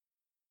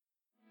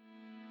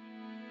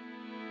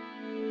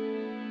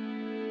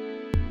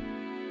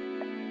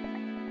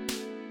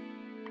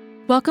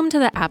Welcome to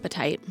The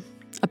Appetite,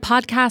 a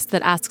podcast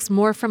that asks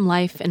more from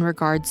life in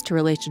regards to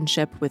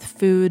relationship with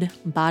food,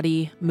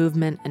 body,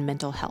 movement, and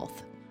mental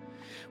health.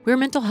 We're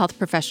mental health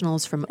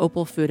professionals from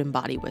Opal Food and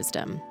Body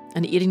Wisdom,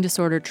 an eating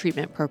disorder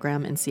treatment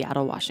program in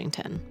Seattle,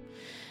 Washington.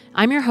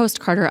 I'm your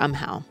host, Carter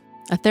Umhow,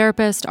 a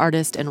therapist,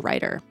 artist, and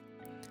writer.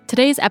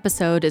 Today's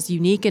episode is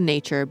unique in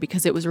nature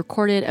because it was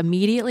recorded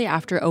immediately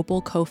after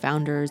Opal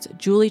co-founders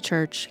Julie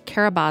Church,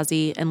 Kara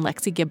Bazzi, and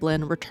Lexi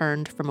Giblin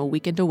returned from a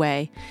weekend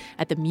away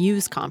at the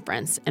Muse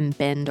Conference in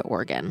Bend,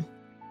 Oregon.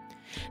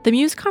 The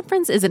Muse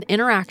Conference is an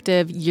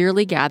interactive,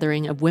 yearly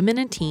gathering of women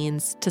and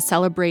teens to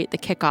celebrate the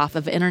kickoff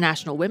of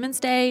International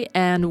Women's Day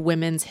and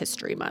Women's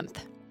History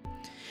Month.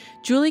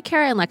 Julie,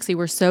 Kara, and Lexi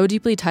were so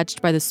deeply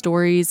touched by the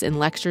stories and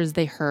lectures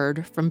they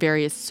heard from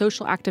various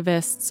social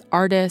activists,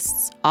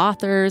 artists,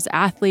 authors,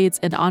 athletes,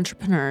 and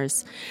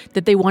entrepreneurs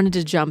that they wanted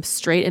to jump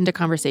straight into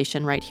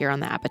conversation right here on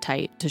The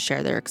Appetite to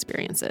share their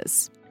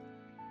experiences.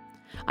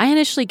 I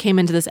initially came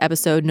into this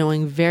episode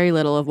knowing very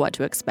little of what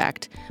to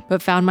expect,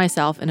 but found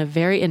myself in a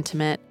very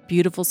intimate,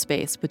 beautiful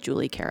space with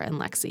Julie, Kara, and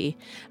Lexi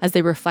as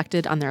they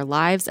reflected on their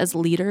lives as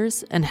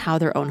leaders and how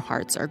their own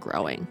hearts are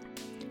growing.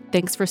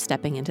 Thanks for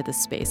stepping into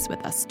this space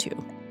with us, too.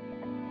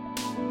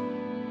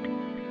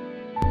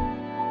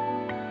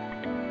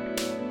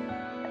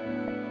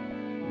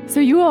 So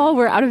you all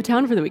were out of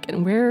town for the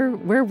weekend.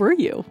 Where were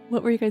you?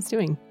 What were you guys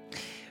doing?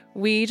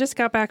 We just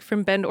got back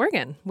from Bend,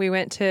 Oregon. We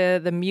went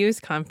to the Muse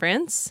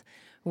Conference,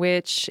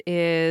 which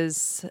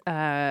is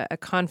a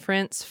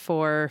conference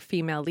for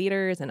female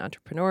leaders and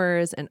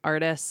entrepreneurs and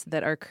artists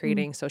that are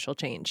creating social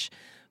change,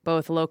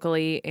 both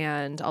locally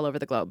and all over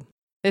the globe.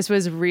 This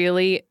was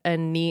really a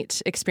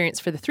neat experience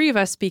for the three of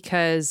us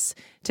because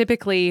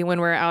typically when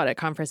we're out at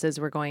conferences,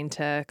 we're going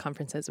to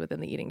conferences within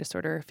the eating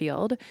disorder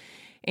field.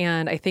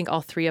 And I think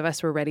all three of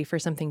us were ready for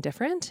something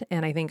different.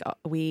 And I think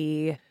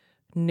we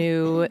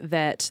knew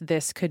that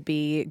this could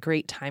be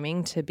great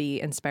timing to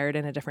be inspired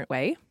in a different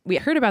way. We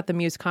heard about the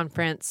Muse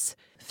Conference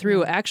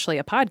through actually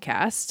a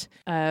podcast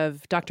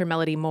of Dr.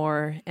 Melody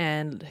Moore,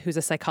 and who's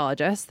a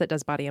psychologist that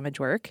does body image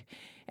work,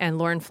 and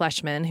Lauren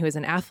Fleshman, who is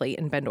an athlete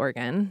in Bend,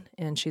 Oregon,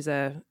 and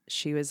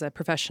she was a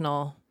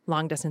professional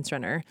long distance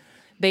runner.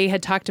 They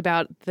had talked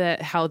about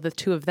how the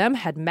two of them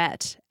had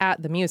met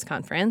at the Muse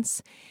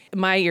Conference.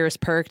 My ears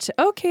perked.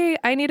 Okay,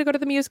 I need to go to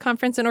the Muse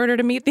Conference in order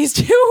to meet these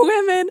two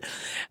women.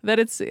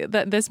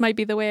 That this might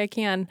be the way I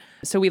can.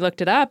 So we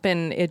looked it up,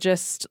 and it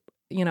just,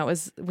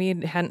 we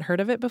hadn't heard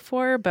of it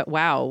before. But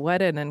wow,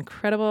 what an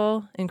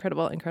incredible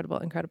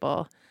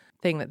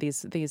thing that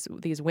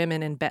these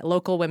women in Bend,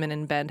 local women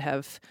in Bend,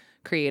 have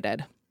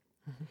created.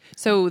 Mm-hmm.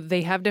 So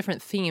they have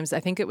different themes. I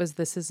think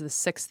this is the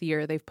 6th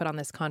year they've put on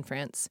this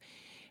conference.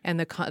 And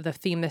the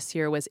theme this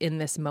year was in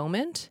this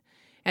moment.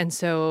 And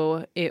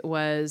so it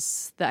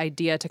was the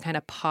idea to kind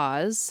of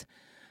pause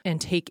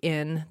and take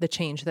in the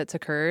change that's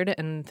occurred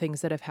and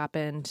things that have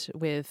happened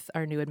with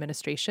our new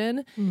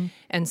administration. Mm-hmm.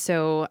 And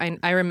so one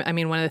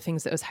of the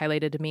things that was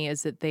highlighted to me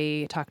is that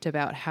they talked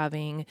about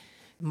having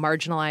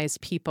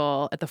marginalized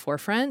people at the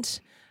forefront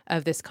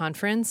of this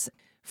conference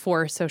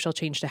for social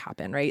change to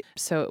happen, right?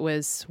 So it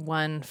was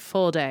one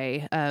full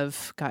day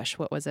of,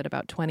 what was it,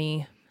 about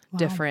 20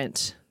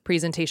 different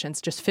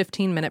presentations, just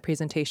 15-minute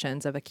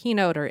presentations of a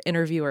keynote or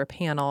interview or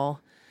panel.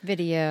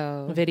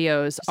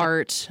 Videos,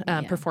 art,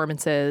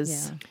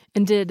 performances. Yeah.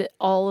 And did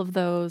all of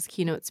those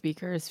keynote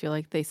speakers feel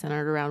like they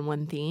centered around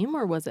one theme,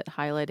 or was it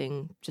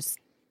highlighting just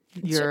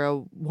you're a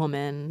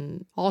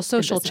woman? All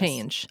social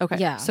change. Okay.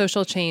 Yeah.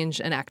 Social change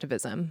and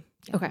activism.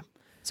 Yeah. Okay.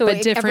 So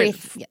but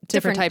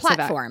different types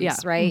platforms,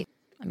 of right?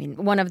 I mean,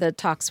 one of the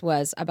talks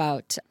was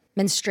about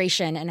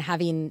menstruation and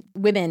having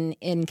women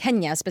in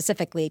Kenya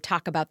specifically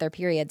talk about their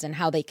periods and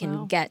how they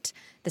can get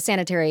the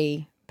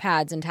sanitary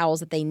pads and towels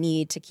that they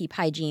need to keep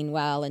hygiene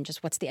well, and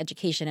just what's the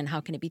education and how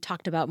can it be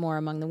talked about more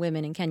among the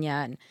women in Kenya.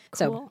 And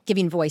so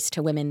giving voice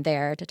to women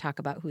there to talk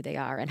about who they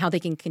are and how they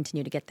can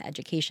continue to get the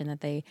education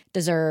that they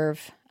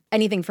deserve.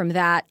 Anything from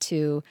that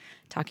to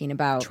talking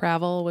about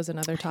travel was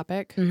another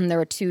topic. Mm-hmm. There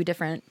were 2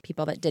 different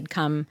people that did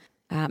come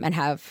and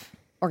have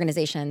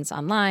organizations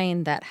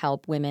online that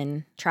help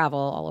women travel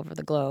all over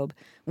the globe.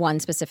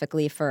 One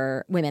specifically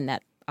for women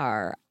that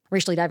are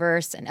racially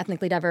diverse and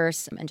ethnically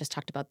diverse, and just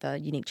talked about the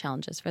unique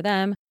challenges for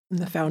them. And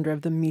the founder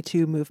of the Me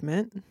Too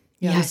movement.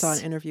 Yes. I saw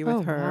an interview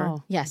with her.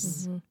 Wow.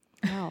 Yes.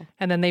 Mm-hmm. Wow.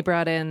 And then they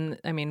brought in,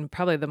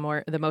 probably the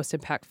most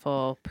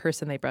impactful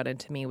person they brought in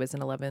to me was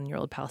an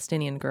 11-year-old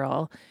Palestinian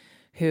girl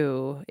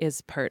who is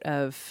part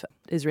of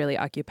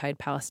Israeli-occupied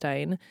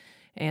Palestine.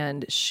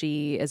 And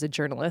she is a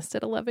journalist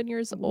at 11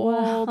 years old.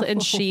 Wow. And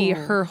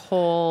her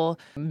whole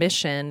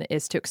mission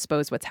is to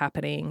expose what's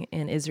happening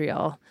in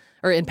Israel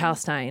or in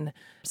Palestine,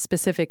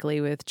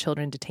 specifically with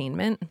children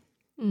detainment.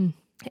 Mm.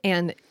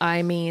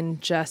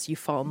 And just you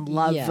fall in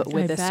love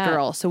with this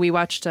girl. So we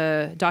watched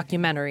a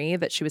documentary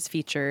that she was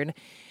featured.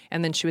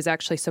 And then she was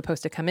actually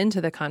supposed to come into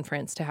the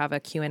conference to have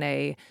a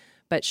Q&A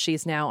but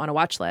she's now on a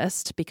watch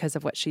list because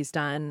of what she's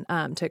done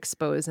to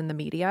expose in the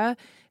media.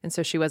 And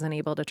so she wasn't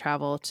able to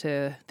travel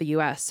to the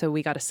U.S., so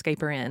we got to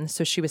Skype her in.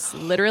 So she was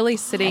literally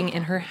sitting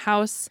in her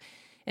house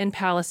in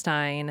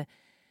Palestine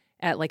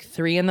at like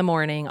 3 a.m.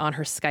 on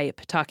her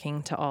Skype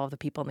talking to all of the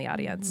people in the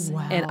audience.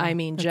 Wow. And I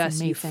mean, That's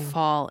just you amazing.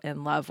 fall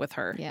in love with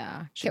her.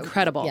 Yeah. She's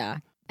incredible. Yeah.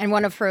 And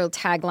one of her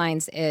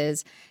taglines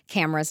is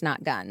cameras,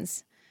 not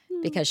guns.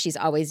 Because she's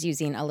always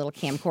using a little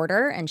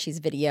camcorder and she's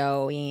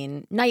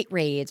videoing night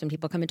raids when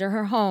people come into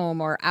her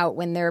home or out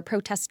when they're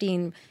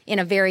protesting in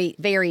a very,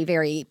 very,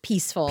 very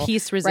peaceful,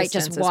 Peace right, resistance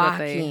just is what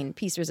walking,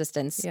 peace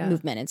resistance Yeah.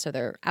 movement. And so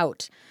they're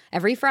out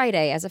every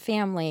Friday as a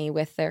family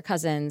with their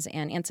cousins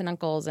and aunts and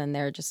uncles, and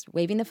they're just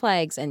waving the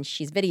flags and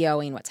she's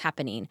videoing what's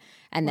happening.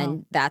 And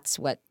then that's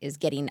what is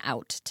getting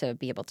out to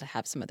be able to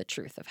have some of the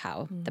truth of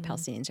how the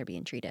Palestinians are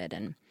being treated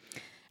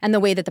and the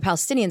way that the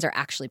Palestinians are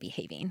actually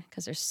behaving,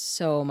 because there's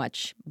so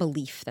much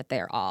belief that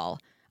they're all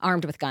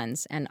armed with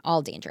guns and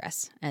all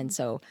dangerous. And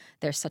so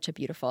there's such a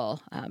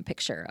beautiful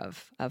picture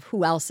of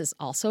who else is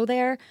also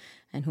there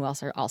and who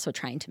else are also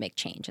trying to make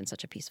change in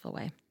such a peaceful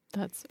way.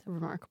 That's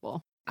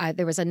remarkable.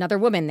 There was another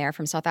woman there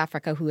from South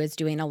Africa who is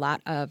doing a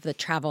lot of the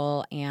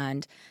travel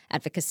and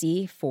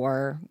advocacy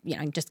for,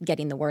 just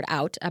getting the word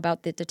out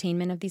about the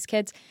detainment of these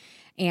kids.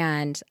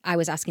 And I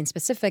was asking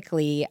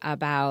specifically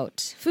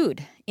about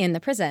food in the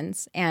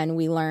prisons, and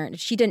we learned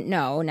she didn't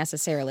know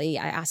necessarily.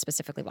 I asked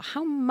specifically, well,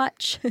 how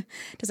much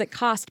does it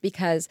cost?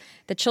 Because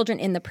the children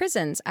in the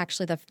prisons,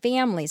 actually the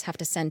families have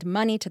to send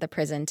money to the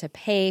prison to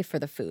pay for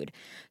the food.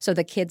 So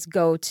the kids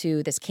go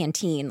to this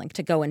canteen, like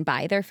to go and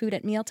buy their food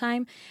at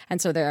mealtime.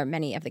 And so there are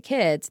many of the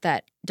kids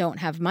that don't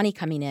have money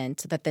coming in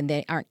so that then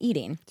they aren't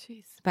eating.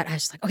 Jeez. But I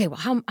was just like, okay,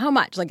 well, how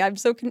much? Like, I'm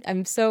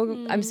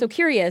so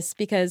curious,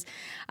 because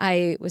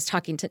I was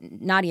talking to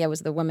Nadia,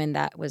 was the woman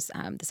that was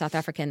the South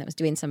African that was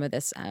doing some of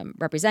this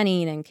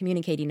representing and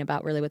communicating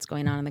about really what's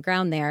going on the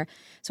ground there.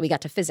 So we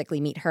got to physically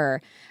meet her,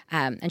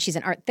 and she's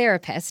an art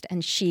therapist,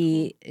 and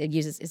she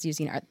is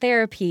using art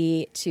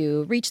therapy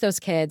to reach those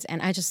kids.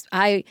 And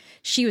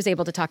she was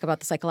able to talk about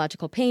the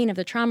psychological pain of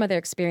the trauma they're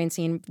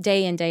experiencing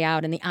day in, day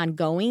out, and the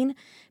ongoing.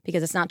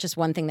 Because it's not just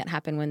one thing that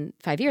happened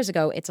 5 years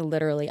ago, it's a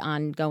literally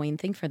ongoing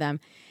thing for them.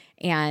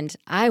 And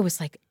I was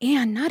like,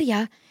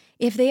 Nadia,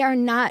 if they are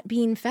not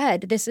being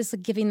fed, this is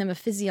giving them a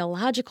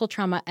physiological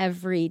trauma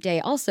every day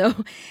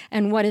also.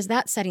 And what is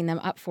that setting them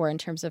up for in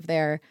terms of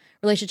their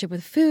relationship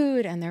with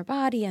food and their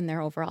body and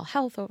their overall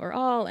health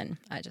overall? And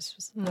I just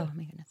was, oh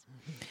my goodness.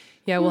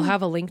 Yeah, we'll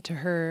have a link to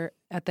her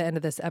at the end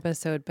of this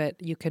episode,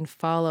 but you can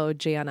follow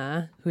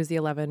Jana, who's the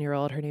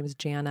 11-year-old. Her name is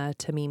Jana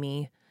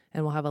Tamimi.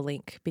 And we'll have a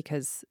link,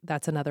 because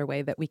that's another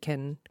way that we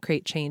can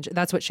create change.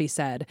 That's what she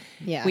said.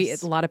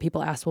 Yes. A lot of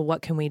people asked, well,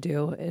 what can we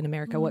do in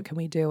America? What can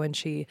we do? And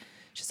she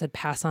said,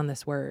 pass on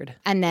this word.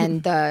 And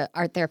then the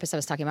art therapist I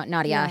was talking about,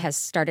 Nadia, has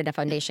started a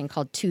foundation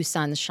called Two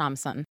Sons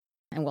Shamsun.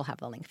 And we'll have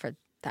the link for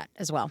that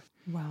as well.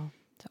 Wow.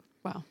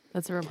 Wow.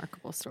 That's a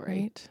remarkable story.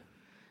 Right.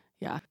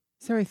 Yeah.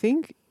 So I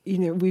think,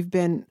 we've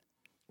been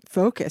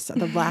focused on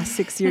the last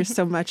 6 years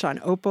so much on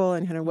Opal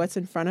and kind of what's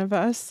in front of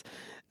us,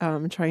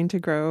 trying to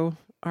grow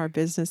our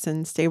business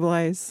and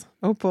stabilize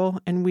Opal.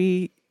 And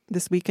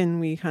this weekend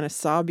we kind of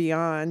saw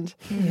beyond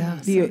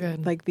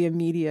the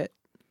immediate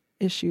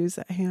issues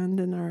at hand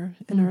in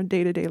our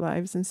day-to-day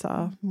lives, and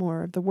saw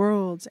more of the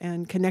world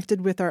and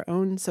connected with our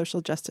own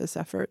social justice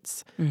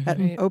efforts at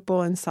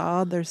Opal, and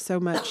saw there's so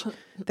much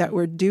that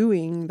we're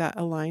doing that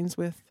aligns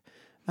with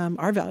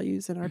our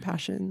values and our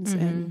passions,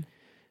 and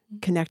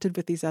connected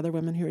with these other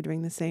women who are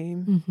doing the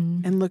same,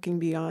 and looking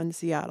beyond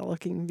Seattle,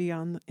 looking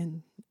beyond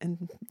and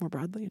more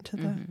broadly into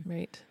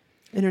the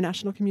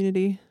international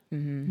community.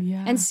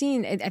 Yeah. And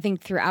seeing, I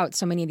think throughout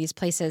so many of these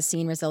places,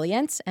 seeing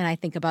resilience. And I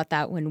think about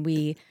that when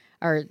we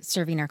are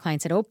serving our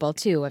clients at Opal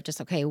too, of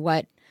just, okay,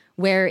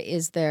 where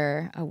is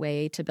there a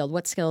way to build,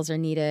 what skills are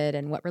needed,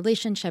 and what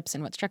relationships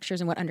and what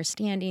structures and what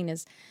understanding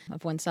is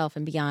of oneself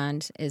and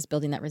beyond is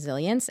building that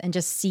resilience, and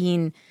just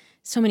seeing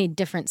so many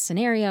different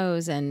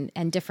scenarios and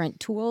different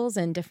tools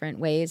and different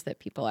ways that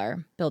people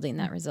are building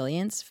that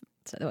resilience.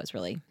 So that was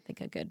really, I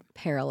think, a good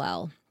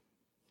parallel.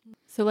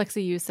 So,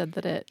 Lexi, you said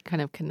that it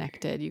kind of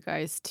connected you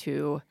guys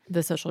to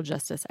the social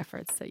justice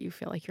efforts that you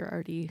feel like you're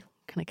already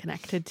kind of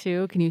connected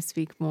to. Can you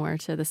speak more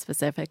to the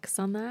specifics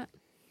on that?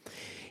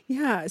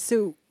 Yeah.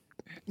 So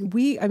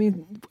I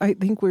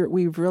think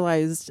we've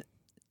realized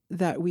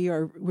that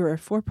we're a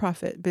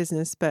for-profit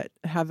business, but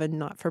have a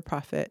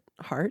not-for-profit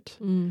heart.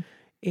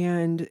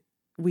 And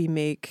we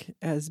make,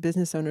 as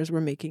business owners, we're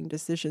making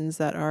decisions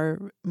that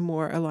are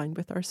more aligned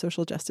with our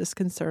social justice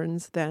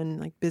concerns than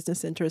like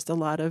business interest a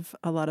lot of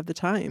the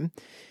time.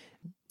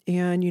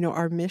 And,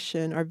 our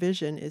mission, our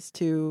vision is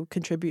to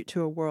contribute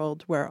to a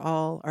world where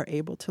all are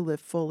able to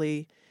live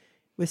fully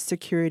with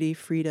security,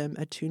 freedom,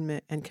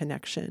 attunement, and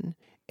connection.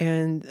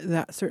 And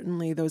that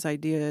certainly, those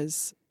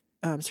ideas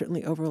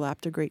certainly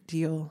overlapped a great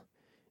deal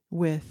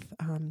with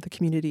the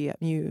community at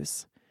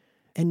Muse.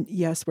 And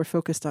yes, we're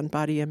focused on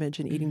body image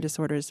and eating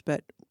disorders,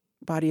 but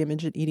body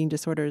image and eating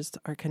disorders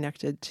are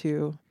connected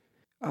to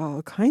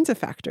all kinds of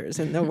factors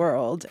in the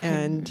world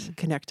and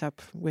connect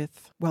up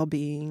with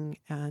well-being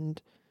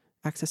and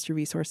access to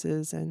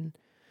resources and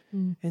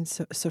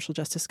social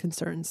justice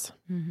concerns.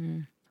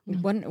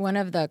 One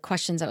of the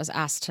questions that was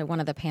asked to one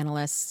of the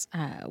panelists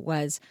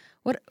was,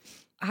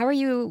 how are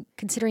you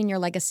considering your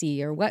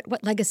legacy, or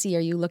what legacy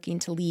are you looking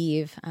to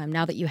leave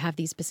now that you have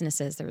these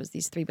businesses? There was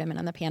these 3 women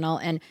on the panel,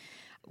 and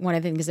one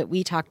of the things that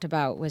we talked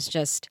about was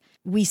just,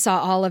 we saw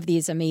all of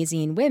these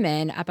amazing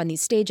women up on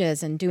these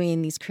stages and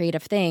doing these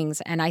creative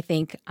things. And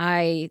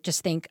I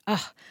just think,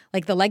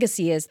 like the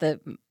legacy is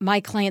my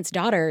clients'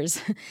 daughters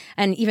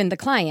and even the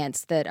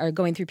clients that are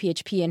going through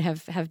PHP and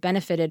have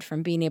benefited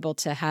from being able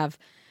to have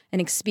an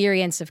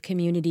experience of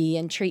community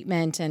and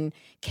treatment and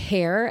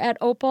care at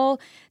Opal,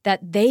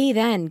 that they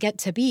then get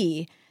to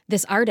be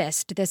this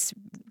artist, this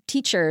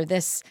teacher,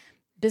 this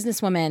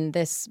businesswoman,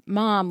 this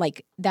mom.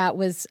 Like, that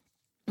was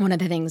one of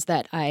the things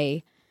that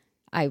I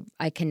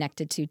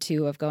connected to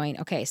too, of going,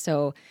 okay,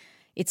 so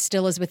it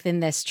still is within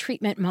this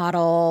treatment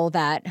model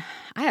that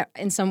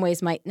in some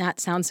ways might not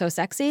sound so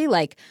sexy,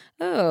 like,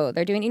 oh,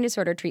 they're doing eating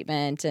disorder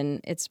treatment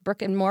and it's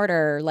brick and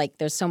mortar. Like,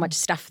 there's so much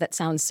stuff that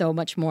sounds so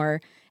much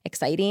more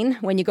exciting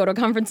when you go to a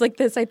conference like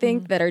this, I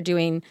think, that are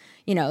doing,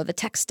 the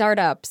tech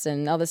startups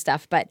and all this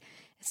stuff. But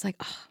it's like,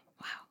 oh,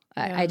 wow.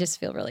 I just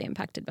feel really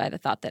impacted by the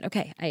thought that,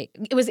 okay,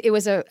 it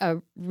was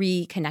a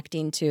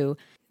reconnecting to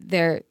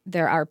there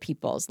are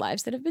people's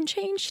lives that have been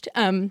changed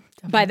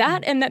by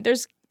that, and that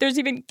there's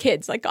even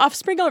kids, like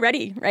offspring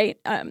already, right?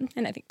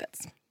 And I think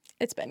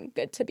it's been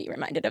good to be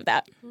reminded of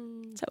that.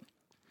 So,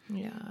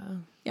 yeah.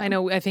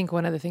 I think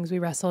one of the things we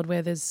wrestled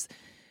with is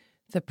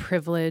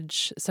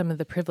some of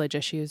the privilege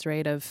issues,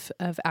 right, of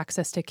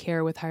access to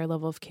care with higher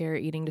level of care,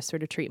 eating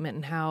disorder treatment,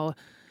 and how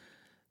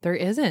there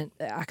isn't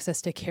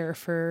access to care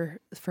for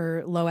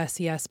low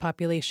SES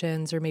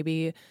populations, or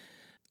maybe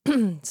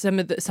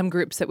some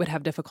groups that would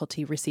have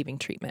difficulty receiving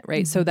treatment,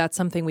 right? So that's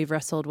something we've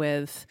wrestled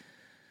with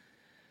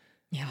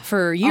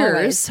for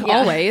years,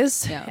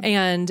 always. Yeah.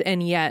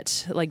 And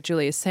yet, like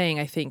Julie is saying,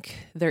 I think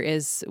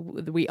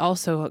we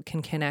also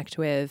can connect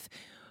with,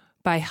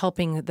 by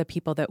helping the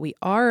people that we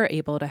are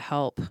able to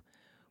help,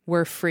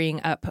 we're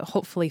freeing up,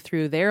 hopefully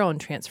through their own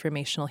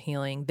transformational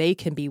healing, they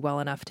can be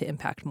well enough to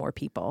impact more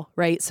people,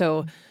 right?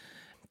 So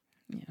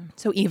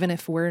even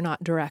if we're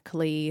not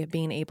directly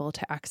being able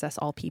to access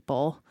all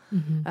people,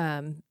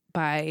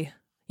 by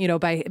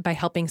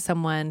helping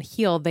someone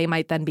heal, they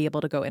might then be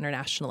able to go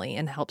internationally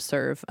and help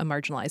serve a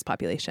marginalized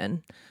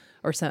population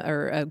or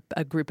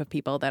a group of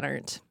people that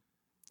aren't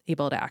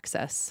able to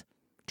access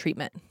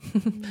treatment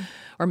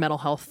or mental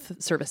health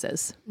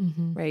services,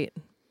 right?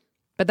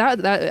 But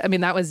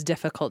that was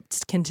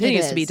difficult,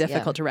 continues to be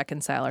difficult to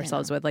reconcile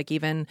ourselves with, like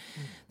even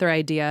their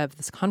idea of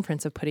this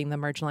conference of putting the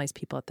marginalized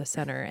people at the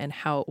center, and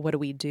what do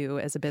we do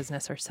as a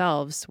business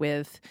ourselves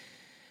with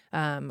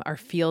our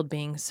field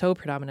being so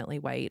predominantly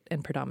white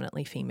and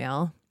predominantly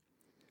female.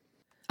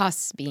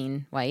 Us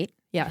being white.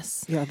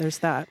 Yes. Yeah, there's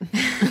that.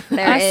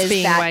 Us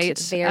being white,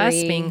 us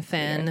being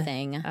thin,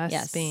 thing.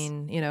 Us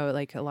being,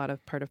 like a lot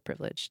of part of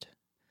privileged.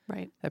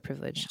 Right. A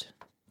privileged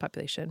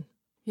population.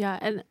 Yeah.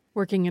 And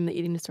working in the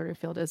eating disorder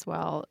field as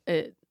well,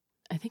 I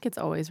think it's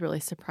always really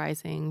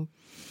surprising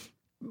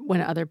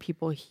when other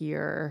people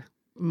hear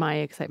my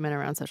excitement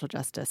around social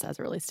justice as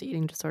it relates to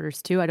eating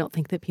disorders too. I don't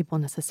think that people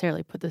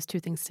necessarily put those two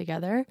things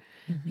together.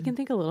 You can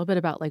think a little bit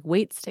about like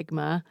weight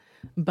stigma,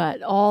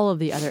 but all of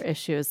the other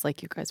issues,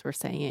 like you guys were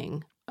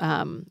saying,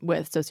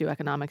 with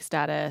socioeconomic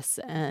status,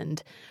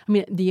 and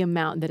the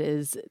amount that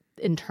is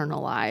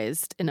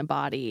internalized in a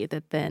body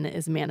that then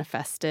is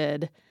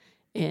manifested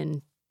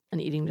in an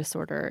eating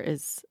disorder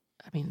is,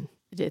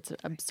 it's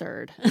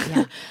absurd.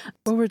 Yeah.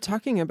 Well, we're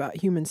talking about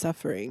human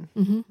suffering,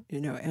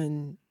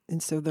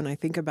 and so then I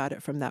think about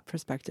it from that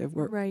perspective.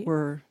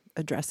 We're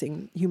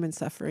addressing human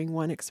suffering,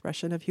 one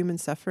expression of human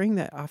suffering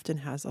that often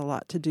has a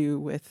lot to do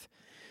with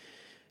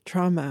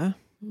trauma,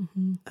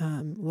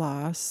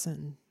 loss,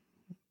 and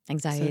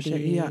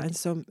anxiety,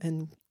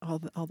 and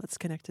all that's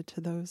connected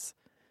to those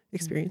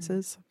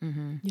experiences.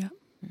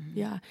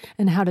 Yeah,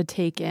 and how to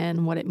take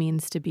in what it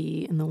means to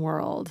be in the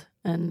world,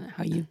 and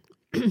how you,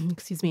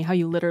 how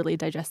you literally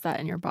digest that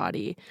in your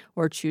body,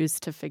 or choose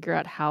to figure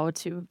out how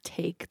to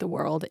take the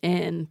world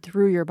in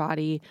through your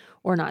body,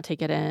 or not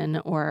take it in,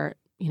 or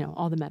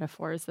all the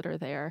metaphors that are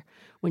there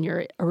when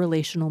you're a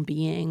relational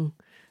being,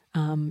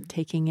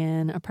 taking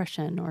in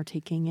oppression or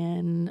taking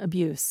in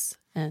abuse,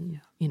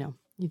 and you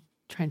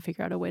try and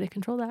figure out a way to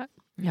control that.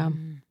 Yeah.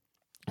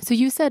 So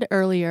you said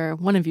earlier,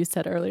 one of you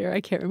said earlier,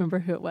 I can't remember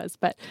who it was,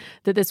 but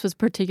that this was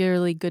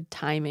particularly good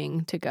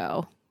timing to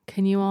go.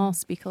 Can you all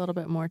speak a little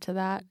bit more to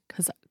that?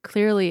 Because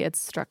clearly it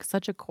struck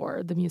such a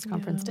chord, the Muse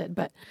Conference did,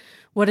 but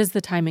what does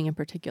the timing in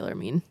particular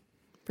mean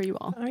for you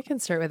all? I can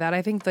start with that.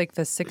 I think like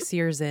the 6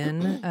 years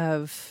in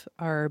of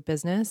our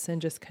business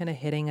and just kind of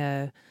hitting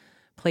a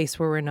place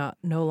where we're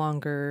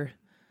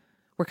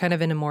kind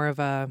of in a more of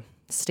a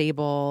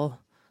stable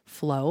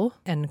flow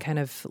and kind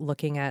of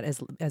looking at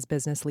as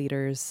business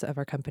leaders of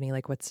our company,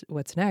 like what's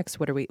next?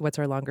 What's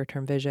our longer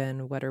term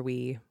vision? What are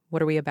we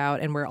about?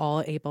 And we're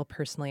all able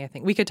personally, I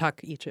think we could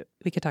talk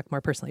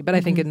more personally, but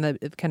I think in the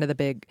kind of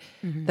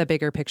the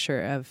bigger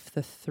picture of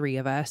the three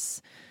of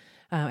us,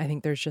 I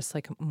think there's just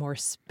like more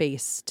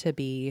space to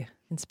be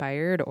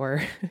inspired,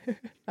 or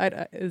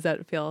does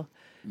that feel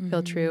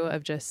true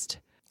of just,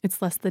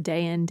 it's less the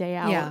day in, day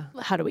out. Yeah.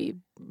 How do we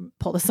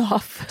pull this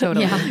off?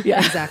 totally. Yeah.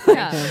 Exactly.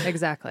 Yeah.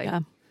 Exactly. Yeah.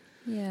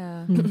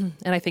 Yeah. And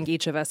I think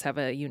each of us have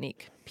a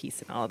unique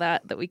piece in all of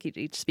that we could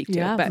each speak to.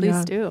 Yeah, But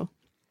please do.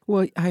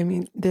 Well, I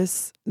mean,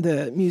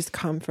 the Muse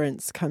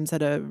conference comes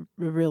at a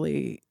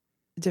really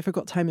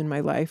difficult time in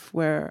my life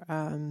where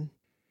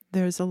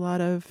there's a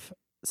lot of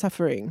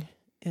suffering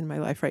in my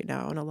life right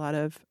now and a lot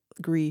of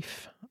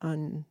grief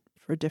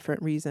for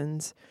different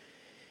reasons.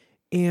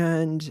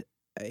 And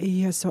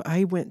so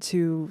I went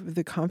to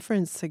the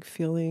conference like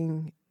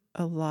feeling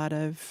a lot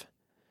of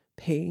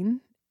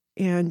pain.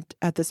 And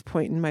at this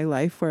point in my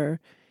life where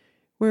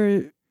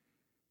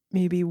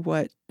maybe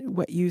what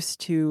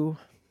used to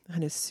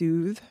kind of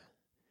soothe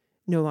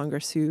no longer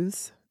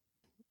soothes.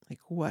 Like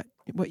what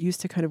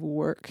used to kind of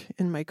work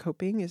in my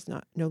coping is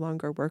no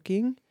longer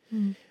working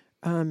in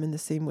the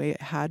same way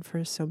it had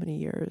for so many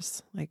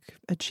years. Like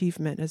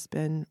achievement has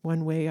been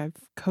one way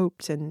I've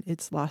coped, and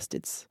it's lost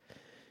its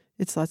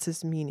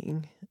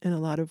meaning in a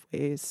lot of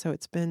ways. So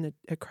it's been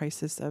a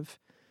crisis of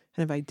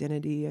kind of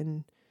identity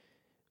and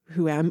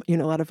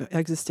a lot of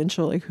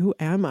existential, like who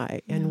am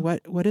I and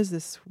what is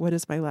this? What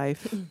is my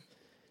life?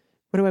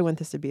 What do I want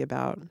this to be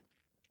about?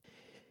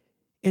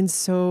 And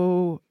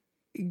so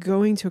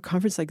going to a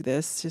conference like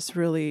this just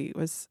really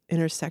was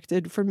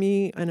intersected for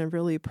me on a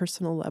really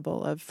personal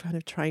level of kind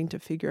of trying to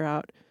figure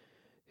out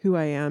who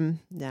I am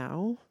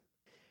now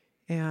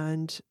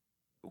and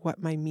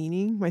what my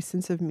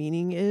sense of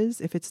meaning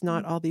is. If it's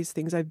not all these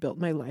things I've built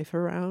my life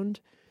around,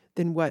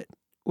 then what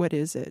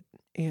is it?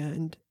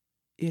 And,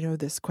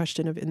 this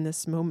question of in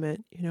this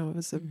moment,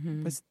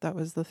 that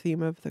was the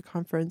theme of the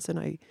conference.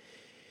 And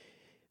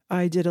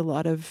I did a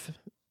lot of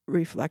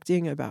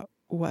reflecting about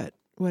what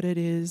it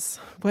is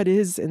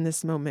in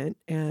this moment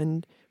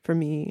and for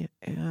me.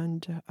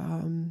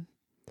 And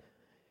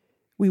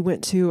we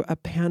went to a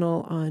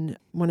panel on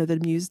one of the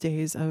Muse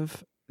days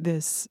of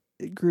this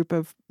group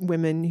of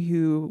women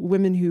who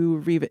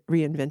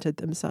reinvented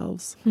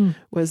themselves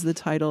was the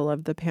title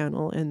of the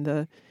panel. And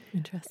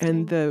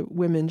the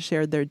women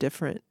shared their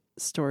different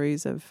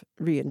stories of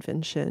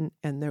reinvention.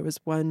 And there was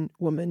one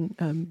woman,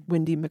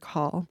 Wendy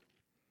McCall,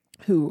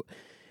 who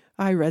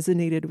I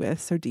resonated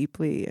with so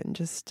deeply, and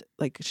just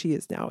like she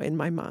is now in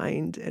my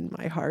mind and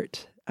my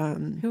heart.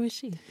 Who is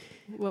she?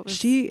 What was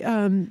she?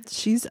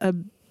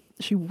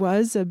 She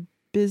was a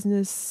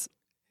business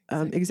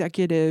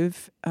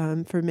executive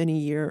for many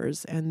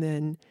years, and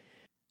then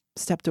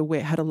stepped away,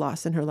 had a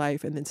loss in her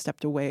life, and then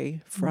stepped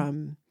away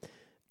from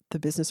the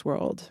business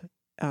world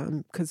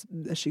because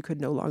she could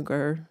no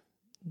longer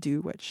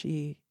do what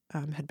she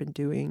had been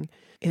doing,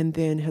 and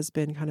then has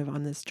been kind of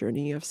on this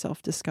journey of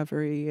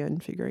self-discovery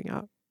and figuring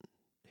out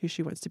who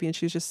she wants to be. And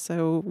she's just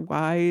so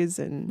wise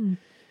and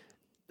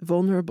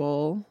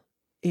vulnerable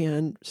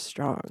and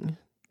strong.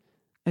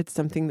 It's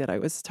something that I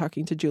was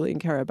talking to Julie and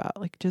Kara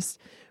about, like just,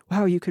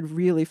 wow, you could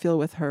really feel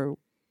with her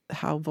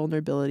how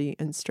vulnerability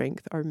and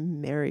strength are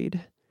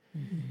married.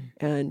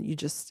 And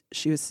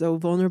she was so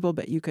vulnerable,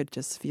 but you could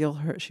just feel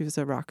her. She was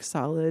a rock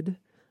solid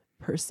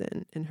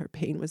person, and her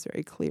pain was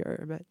very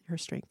clear, but her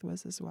strength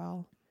was as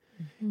well.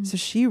 So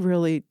she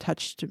really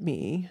touched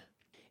me.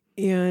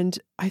 And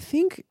I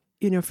think,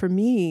 for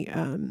me,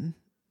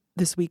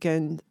 this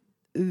weekend,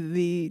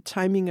 the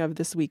timing of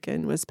this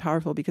weekend was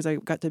powerful because I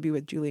got to be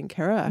with Julie and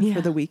Kara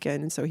for the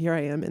weekend. And so here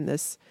I am in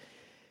this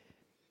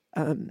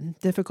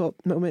difficult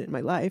moment in my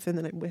life. And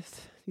then I'm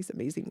with these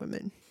amazing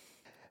women.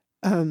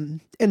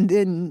 And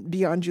then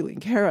beyond Julie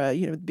and Kara,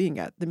 being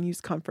at the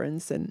Muse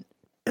conference and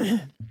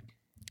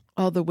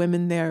all the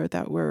women there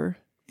that were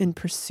in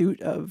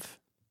pursuit of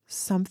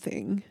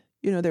something,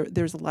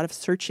 there's a lot of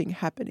searching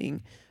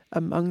happening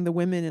among the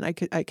women. And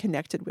I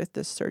connected with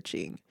this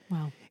searching.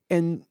 Wow.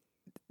 And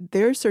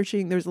they're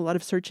searching, there's a lot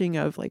of searching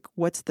of like,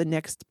 what's the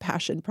next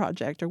passion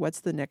project or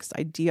what's the next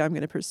idea I'm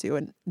going to pursue?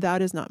 And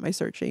that is not my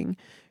searching.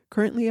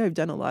 Currently, I've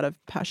done a lot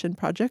of passion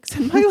projects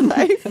in my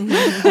life.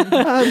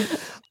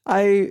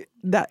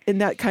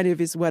 That kind of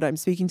is what I'm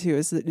speaking to,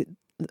 is that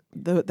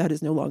that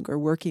is no longer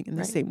working in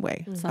the same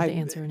way. It's not the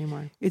answer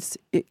anymore. It's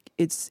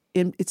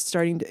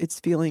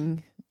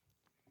feeling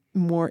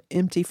more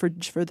empty for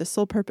the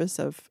sole purpose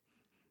of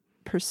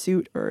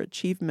pursuit or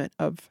achievement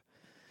of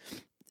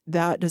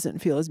that doesn't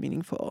feel as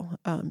meaningful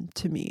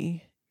to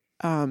me.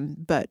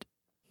 But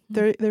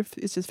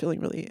it's just feeling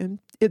really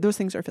those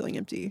things are feeling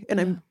empty. And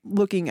I'm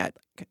looking at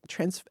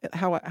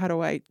how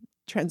do I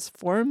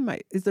transform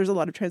there's a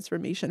lot of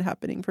transformation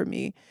happening for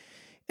me.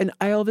 And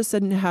I all of a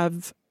sudden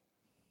have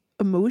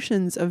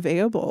emotions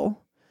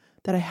available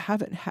that I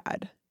haven't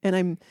had. And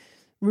I'm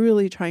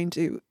really trying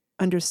to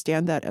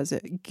understand that as a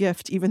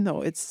gift, even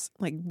though it's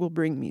like will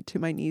bring me to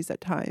my knees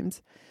at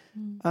times.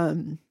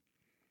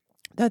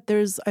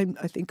 That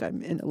I think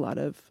I'm in a lot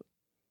of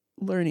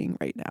learning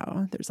right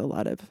now. There's a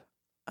lot of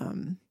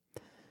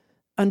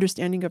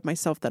understanding of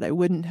myself that I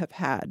wouldn't have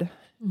had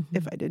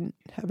if I didn't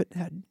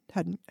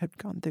hadn't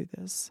gone through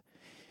this.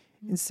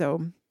 And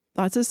so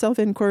lots of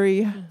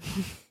self-inquiry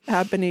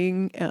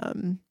happening,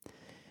 and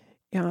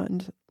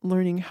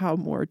learning how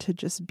more to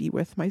just be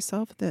with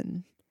myself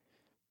than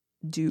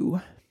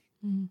do.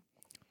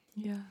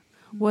 Yeah.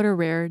 What a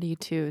rarity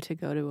too, to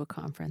go to a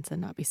conference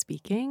and not be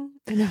speaking.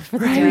 For the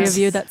three of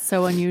you, that's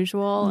so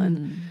unusual.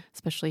 And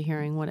especially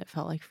hearing what it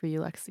felt like for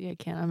you, Lexi, I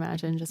can't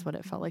imagine just what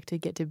it felt like to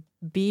get to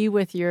be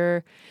with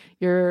your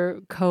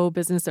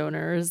co-business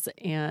owners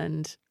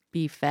and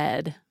be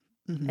fed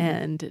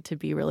and to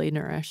be really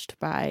nourished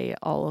by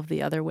all of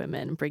the other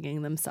women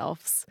bringing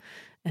themselves,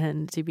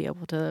 and to be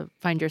able to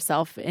find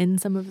yourself in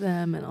some of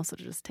them and also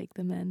to just take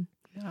them in.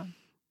 Yeah.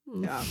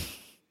 Yeah.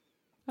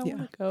 I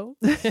want to go.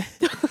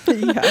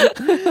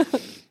 Yeah.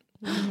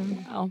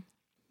 Wow.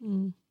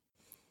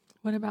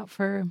 What about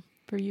for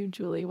you,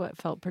 Julie? What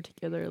felt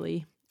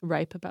particularly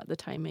ripe about the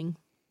timing?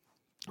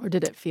 Or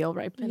did it feel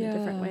ripe in a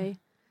different way?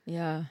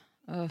 Yeah.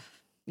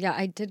 Yeah,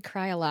 I did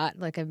cry a lot.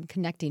 Like, I'm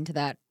connecting to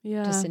that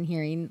just in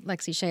hearing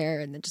Lexi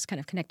share, and then just kind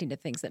of connecting to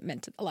things that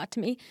meant a lot to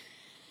me.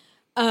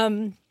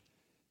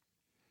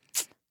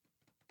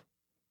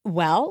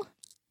 Well,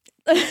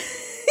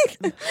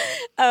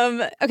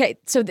 okay,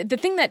 so the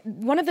thing that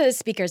one of the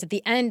speakers at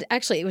the end,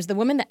 actually, it was the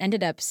woman that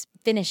ended up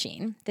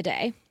finishing the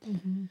day.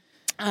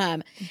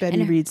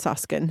 Betty Reed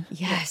Soskin.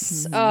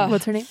 Yes.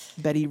 What's her name?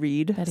 Betty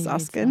Reed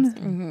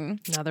Soskin.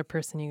 Another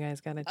person you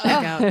guys got to check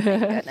out. My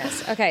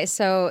goodness. Okay,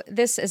 so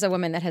this is a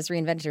woman that has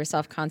reinvented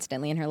herself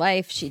constantly in her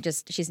life.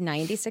 She's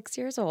 96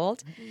 years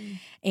old,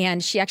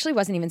 and she actually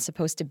wasn't even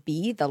supposed to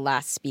be the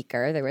last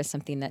speaker. There was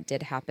something that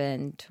did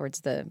happen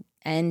towards the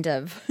end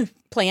of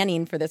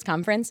planning for this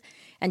conference,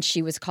 and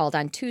she was called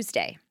on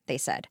Tuesday, they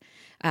said,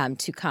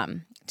 to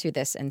come to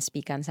this and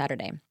speak on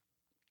Saturday.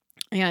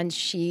 And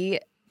she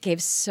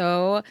gave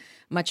so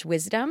much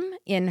wisdom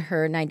in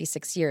her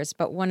 96 years.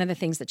 But one of the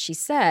things that she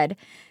said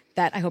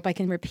that I hope I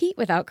can repeat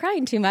without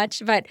crying too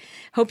much, but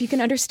hope you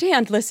can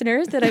understand,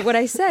 listeners, that what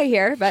I say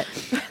here, but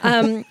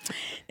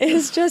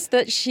is just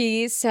that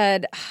she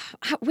said,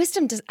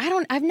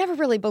 I've never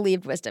really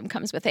believed wisdom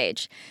comes with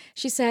age.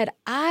 She said,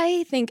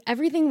 I think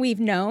everything we've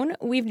known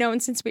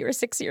since we were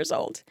 6 years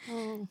old.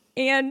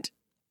 And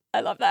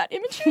I love that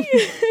imagery.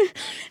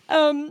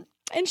 And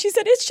she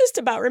said, it's just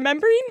about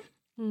remembering.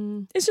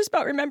 It's just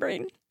about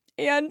remembering.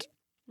 And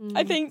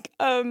I think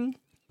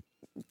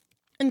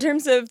in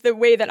terms of the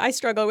way that I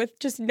struggle with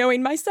just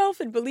knowing myself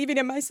and believing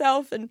in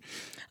myself and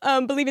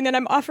believing that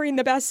I'm offering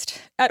the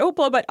best at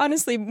Opal, but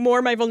honestly,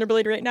 more my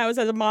vulnerability right now is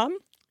as a mom.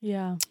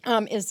 Yeah.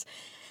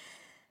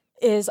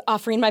 Is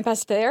offering my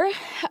best there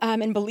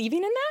and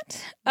believing in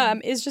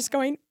that is just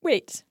going,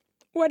 wait,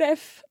 what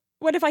if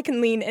I can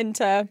lean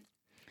into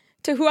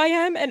who I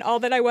am and all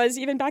that I was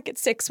even back at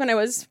 6 when I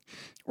was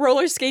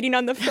roller skating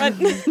on the front,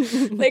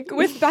 like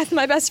with Beth,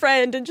 my best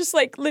friend, and just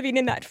like living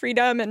in that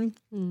freedom and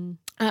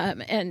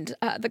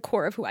the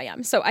core of who I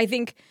am. So I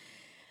think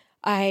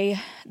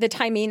the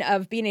timing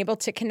of being able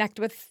to connect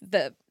with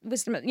the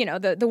wisdom,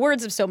 the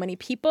words of so many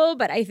people,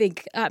 but I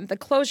think the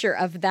closure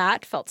of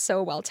that felt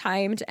so well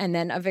timed, and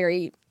then a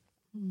very,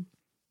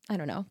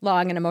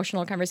 long and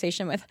emotional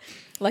conversation with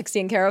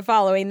Lexi and Kara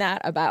following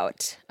that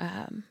about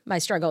my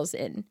struggles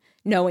in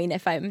knowing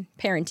if I'm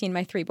parenting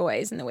my 3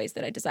 boys in the ways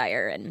that I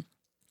desire. And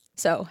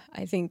so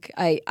I think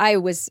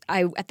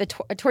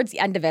towards the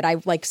end of it, I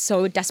like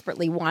so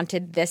desperately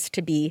wanted this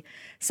to be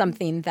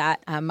something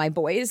that my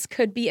boys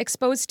could be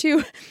exposed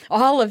to,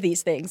 all of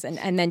these things.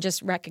 And then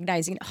just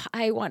recognizing,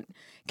 I want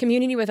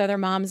community with other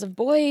moms of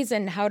boys,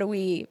 and how do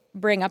we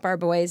bring up our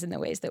boys in the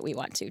ways that we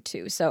want to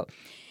too. So,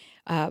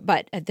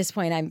 but at this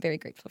point, I'm very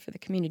grateful for the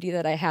community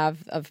that I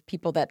have of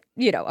people that,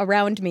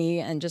 around me,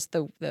 and just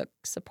the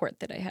support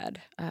that I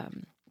had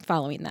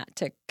following that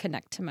to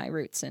connect to my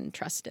roots and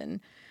trust in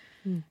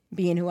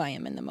being who I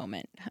am in the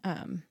moment,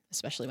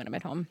 especially when I'm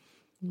at home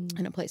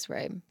in a place where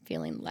I'm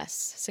feeling less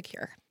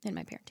secure in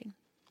my parenting.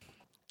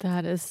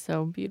 That is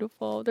so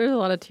beautiful. There's a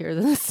lot of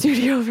tears in the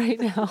studio right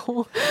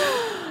now.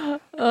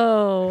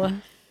 Oh,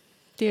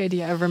 the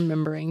idea of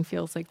remembering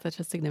feels like such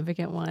a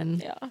significant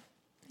one.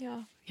 Yeah.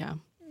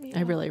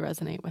 I really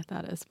resonate with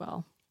that as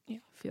well. Yeah.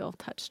 I feel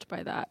touched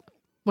by that.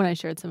 When I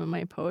shared some of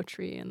my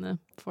poetry in the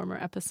former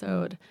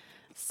episode,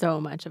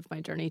 so much of my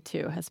journey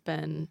too has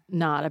been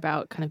not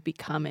about kind of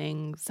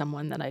becoming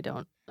someone that I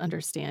don't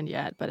understand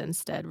yet, but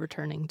instead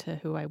returning to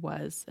who I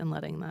was and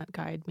letting that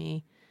guide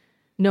me,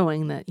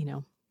 knowing that,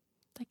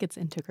 that gets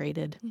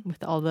integrated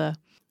with all the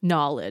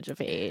knowledge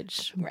of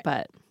age. Right.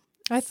 But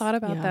I thought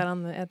about that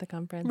at the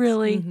conference.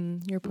 Really?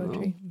 Your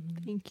poetry.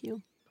 Thank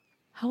you.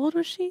 How old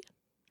was she?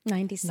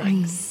 96.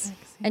 Nice.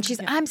 And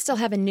I'm still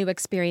having new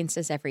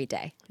experiences every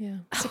day. Yeah.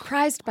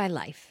 Surprised by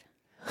life.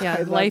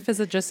 Yeah, life is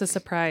just a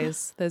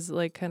surprise. That's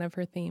like kind of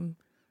her theme.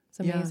 It's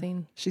amazing.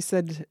 Yeah. She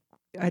said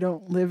I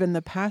don't live in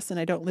the past and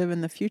I don't live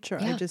in the future.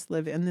 I Yeah. just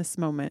live in this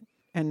moment.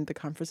 And the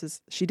conference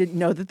is, she didn't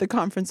know that the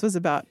conference was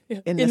about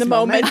in In this the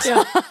moment.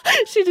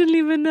 She didn't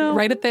even know.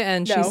 Right at the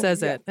end, she No.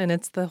 says it, and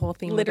it's the whole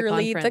theme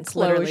Literally of the the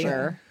conference.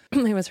 closure.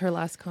 It was her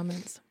last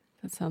comments.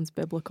 That sounds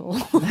biblical.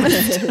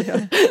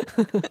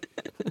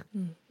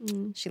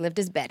 She lived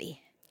as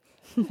Betty.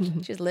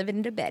 She was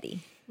living to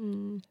Betty.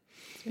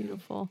 It's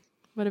beautiful.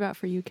 What about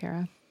for you,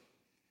 Kara?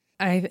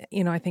 I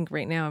think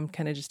right now I'm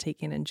kind of just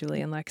taking in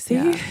Julie and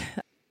Lexi.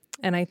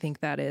 And I think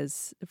that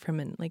is from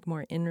an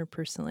more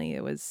interpersonally,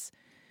 it was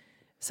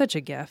such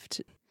a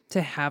gift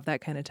to have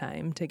that kind of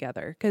time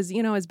together. Because,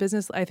 as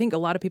business, I think a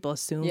lot of people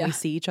assume we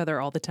see each other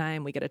all the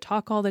time. We get to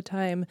talk all the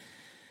time.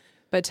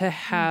 But to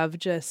have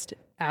just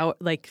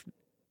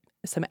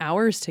some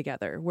hours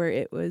together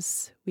where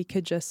we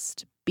could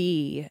just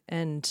be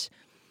and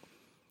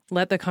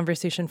let the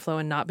conversation flow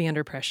and not be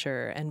under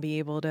pressure and be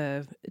able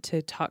to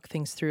talk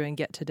things through and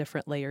get to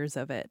different layers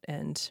of it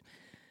and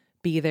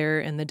be there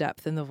in the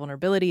depth and the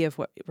vulnerability of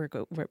what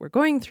we're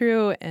going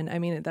through. And I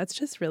mean, that's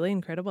just really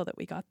incredible that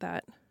we got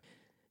that.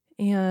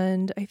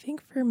 And I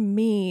think for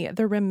me,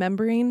 the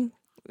remembering,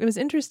 it was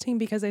interesting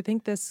because I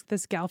think this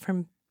gal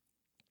from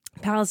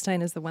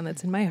Palestine is the one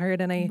that's in my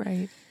heart.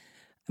 And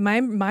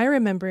my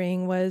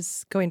remembering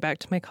was going back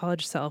to my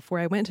college self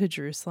where I went to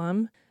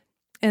Jerusalem.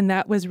 And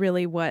that was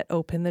really what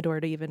opened the door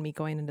to even me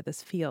going into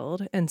this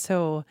field. And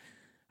so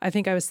I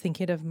think I was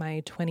thinking of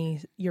my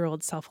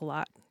 20-year-old self a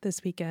lot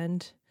this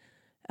weekend.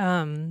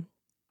 And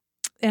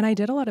I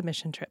did a lot of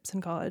mission trips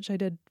in college. I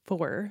did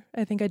 4.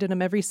 I think I did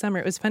them every summer.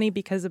 It was funny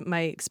because of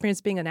my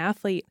experience being an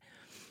athlete.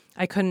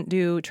 I couldn't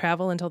do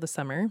travel until the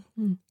summer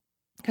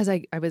because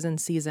I was in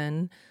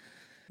season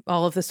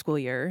all of the school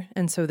year.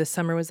 And so the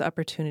summer was the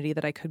opportunity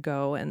that I could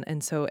go.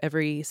 And so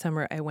every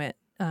summer I went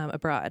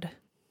abroad.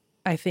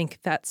 I think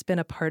that's been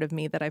a part of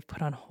me that I've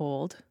put on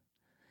hold.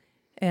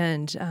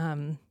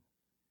 And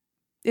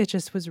it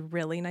just was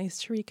really nice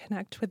to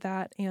reconnect with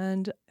that.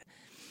 And,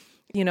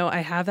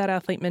 I have that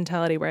athlete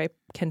mentality where I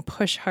can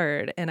push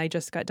hard. And I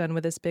just got done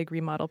with this big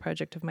remodel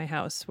project of my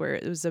house where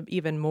it was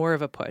even more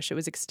of a push. It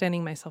was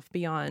extending myself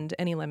beyond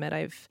any limit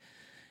I've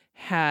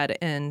had.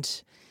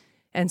 And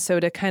so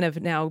to kind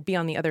of now be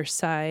on the other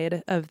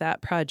side of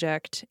that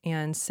project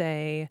and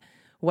say,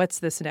 what's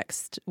this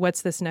next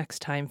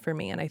time for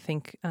me? And I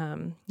think,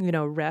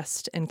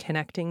 rest and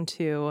connecting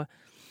to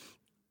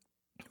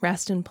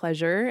rest and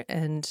pleasure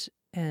and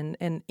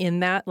in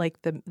that,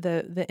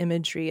 the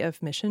imagery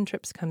of mission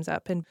trips comes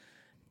up and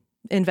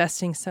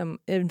investing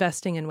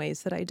in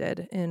ways that I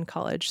did in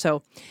college.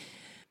 So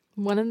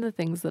one of the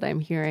things that I'm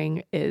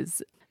hearing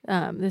is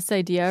this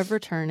idea of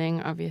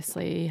returning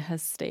obviously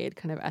has stayed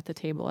kind of at the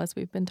table as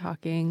we've been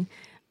talking.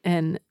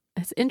 And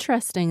it's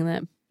interesting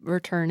that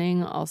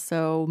returning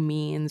also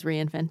means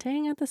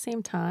reinventing at the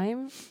same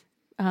time.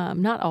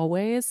 Not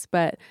always,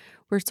 but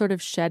we're sort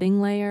of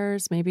shedding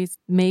layers.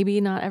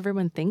 Maybe not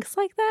everyone thinks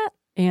like that.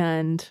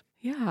 And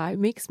yeah, it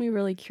makes me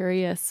really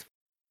curious.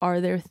 Are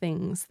there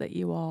things that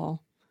you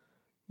all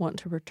want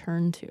to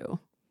return to,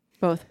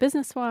 both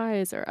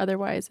business-wise or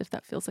otherwise, if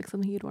that feels like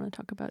something you'd want to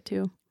talk about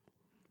too?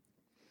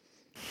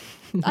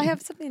 I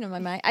have something in my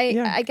mind.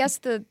 I guess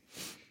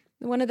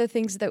one of the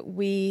things that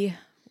we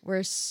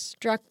were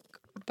struck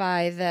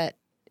by that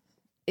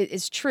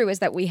is true is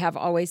that we have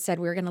always said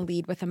we're going to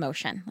lead with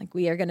emotion. Like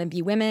we are going to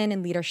be women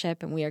in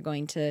leadership and we are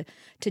going to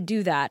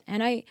do that.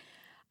 And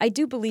I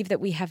do believe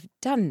that we have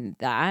done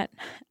that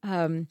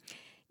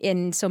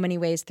in so many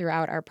ways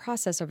throughout our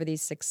process over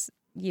these 6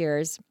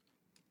 years.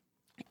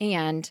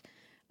 And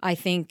I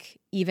think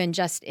even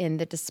just in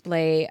the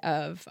display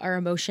of our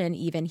emotion,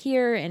 even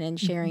here and in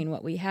sharing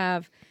what we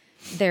have,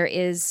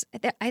 there's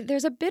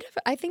a bit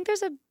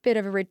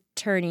of a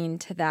returning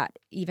to that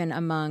even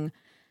among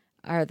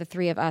the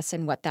 3 of us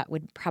and what that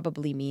would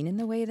probably mean in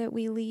the way that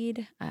we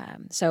lead.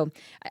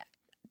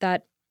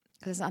 That,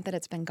 because it's not that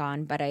it's been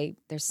gone, but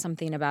there's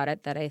something about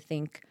it that I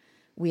think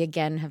we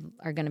again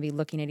are going to be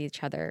looking at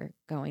each other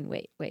going,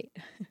 wait,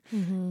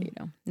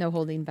 no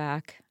holding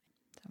back.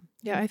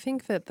 Yeah, I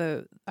think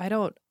that I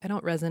don't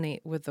resonate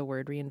with the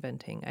word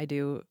reinventing. I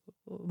do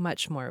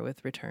much more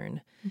with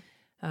return.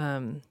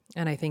 And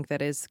I think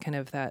that is kind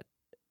of that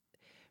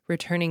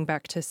returning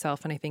back to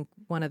self. And I think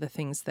one of the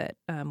things that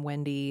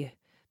Wendy,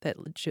 that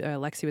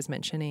Lexi was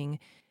mentioning,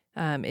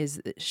 is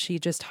she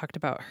just talked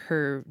about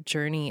her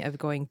journey of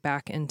going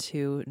back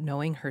into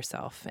knowing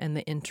herself and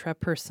the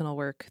intrapersonal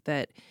work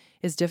that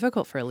is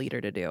difficult for a leader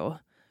to do.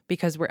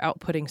 Because we're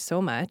outputting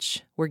so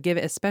much,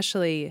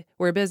 especially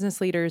we're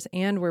business leaders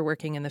and we're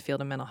working in the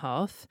field of mental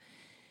health.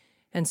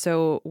 And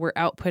so we're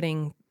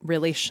outputting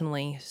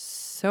relationally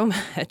so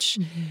much,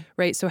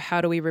 right? So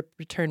how do we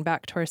return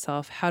back to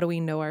ourselves? How do we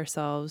know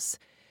ourselves,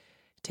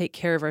 take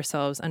care of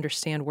ourselves,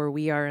 understand where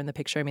we are in the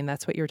picture? I mean,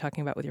 that's what you were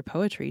talking about with your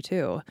poetry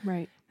too.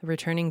 Right.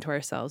 Returning to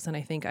ourselves. And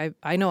I think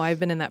I know I've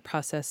been in that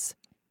process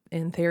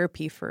in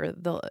therapy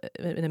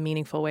in a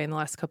meaningful way in the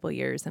last couple of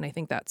years. And I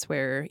think that's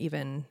where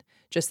even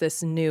just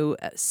this new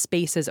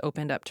space has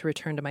opened up to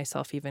return to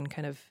myself even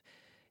kind of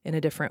in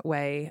a different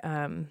way.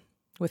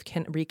 with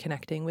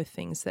reconnecting with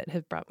things that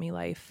have brought me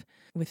life,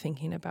 with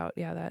thinking about,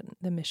 that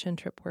the mission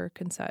trip work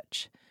and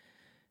such.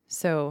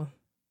 So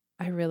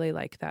I really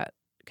like that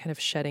kind of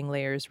shedding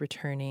layers,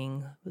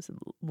 returning,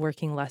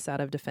 working less out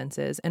of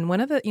defenses. And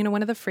one of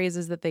the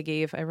phrases that they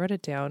gave, I wrote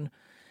it down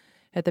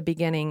at the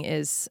beginning,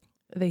 is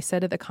they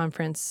said at the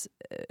conference,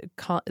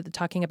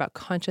 talking about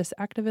conscious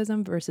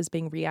activism versus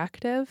being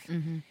reactive.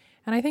 Mm-hmm.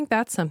 And I think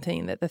that's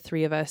something that the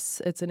three of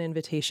us, it's an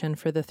invitation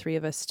for the three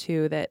of us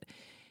too, that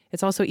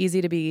it's also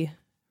easy to be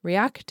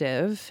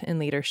reactive in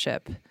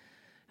leadership.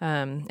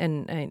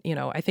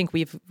 I think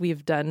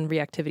we've done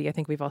reactivity. I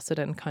think we've also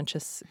done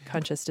conscious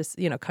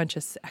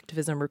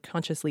activism or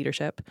conscious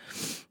leadership.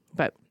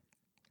 But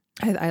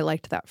I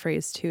liked that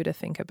phrase too, to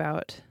think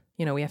about,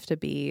 we have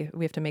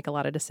to make a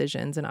lot of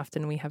decisions, and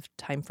often we have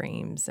time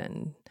frames,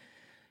 and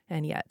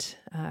yet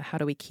how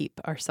do we keep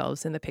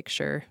ourselves in the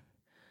picture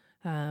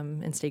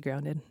and stay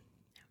grounded?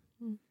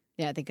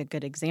 Yeah, I think a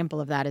good example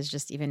of that is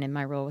just even in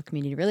my role with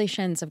community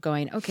relations of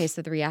going, okay,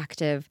 so the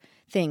reactive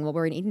thing, well,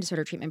 we're an eating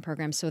disorder treatment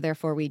program, so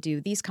therefore we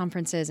do these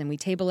conferences and we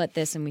table at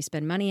this and we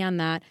spend money on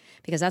that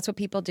because that's what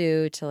people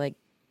do to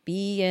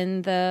be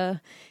in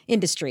the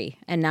industry.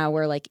 And now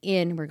we're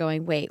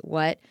going, wait,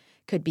 what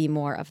could be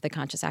more of the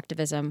conscious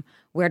activism?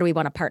 Where do we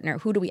want to partner?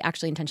 Who do we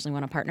actually intentionally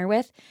want to partner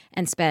with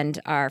and spend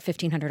our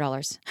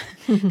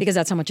 $1,500 because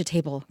that's how much a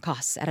table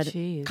costs at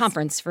a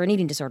conference for an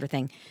eating disorder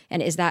thing.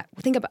 And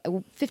think about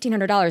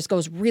 $1,500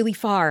 goes really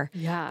far.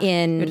 Yeah.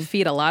 It would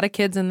feed a lot of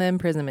kids in the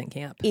imprisonment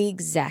camp.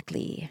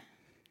 Exactly.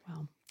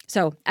 Wow.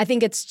 So I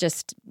think it's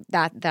just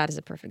that is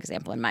a perfect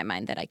example in my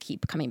mind that I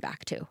keep coming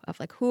back to of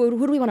who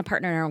do we want to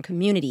partner in our own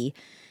community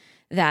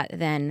that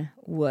then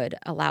would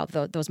allow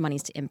those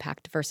monies to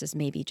impact versus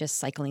maybe just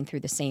cycling through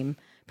the same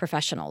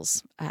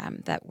professionals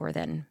that were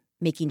then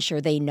making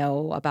sure they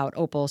know about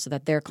Opal so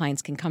that their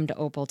clients can come to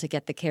Opal to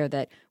get the care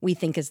that we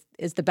think is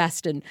the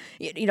best. And,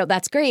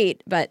 that's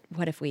great. But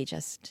what if we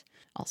just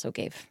also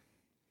gave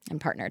and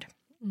partnered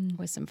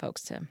with some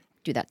folks to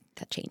do that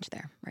change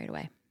there right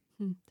away?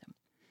 So.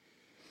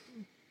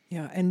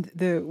 Yeah, and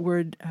the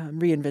word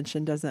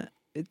reinvention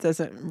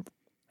doesn't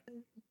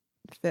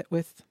fit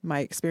with my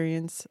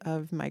experience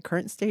of my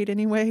current state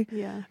anyway.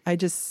 Yeah. I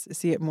just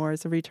see it more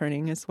as a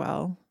returning as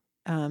well.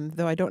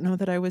 Though I don't know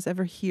that I was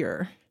ever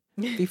here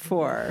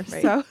before.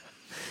 Right.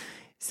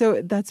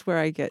 So that's where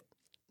I get,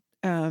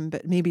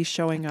 but maybe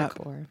showing up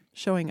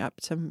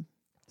to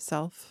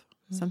self,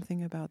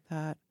 something about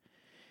that.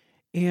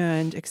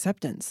 And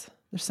acceptance.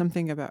 There's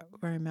something about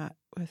where I'm at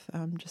with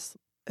just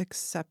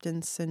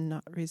acceptance and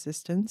not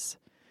resistance.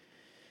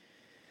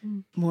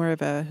 More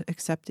of a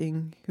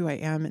accepting who I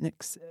am and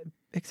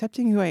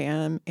accepting who I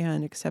am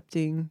and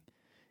accepting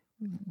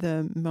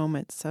the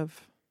moments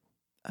of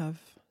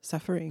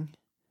suffering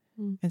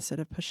instead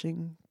of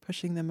pushing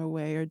them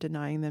away or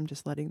denying them,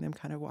 just letting them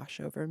kind of wash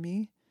over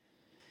me.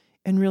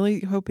 And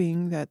really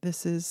hoping that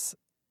this is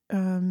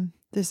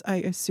I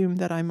assume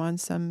that I'm on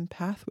some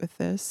path with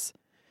this,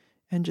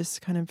 and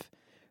just kind of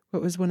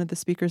what was one of the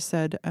speakers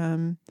said,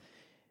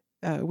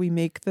 we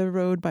make the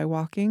road by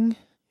walking,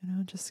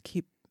 just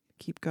keep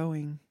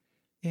going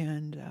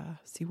and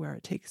see where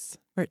it takes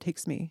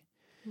me.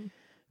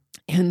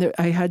 And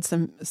I had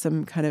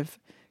some kind of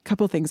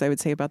couple things I would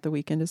say about the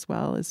weekend as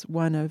well. Is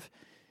one of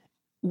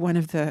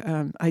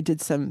the I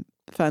did some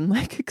fun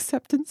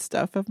acceptance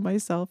stuff of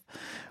myself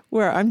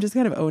where I'm just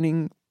kind of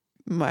owning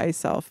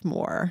myself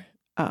more.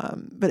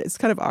 But it's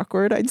kind of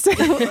awkward, I'd say.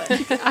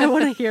 I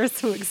want to hear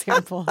some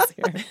examples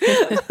here.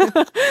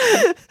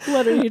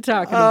 What are you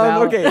talking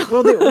about? Okay,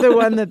 well, the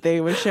one that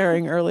they were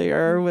sharing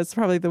earlier was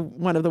probably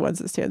one of the ones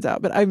that stands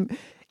out. But I'm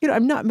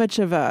not much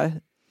of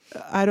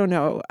I don't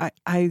know.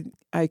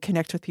 I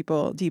connect with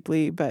people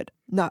deeply, but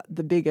not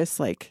the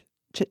biggest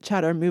chit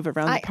chat or move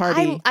around the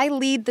party. I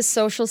lead the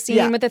social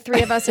scene with the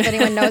three of us, if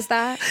anyone knows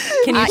that.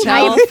 Can you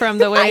tell from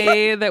the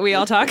way that we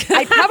all talk?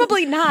 I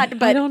probably not,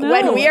 but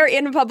when we are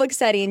in a public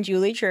setting,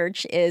 Julie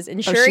Church is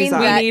ensuring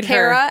that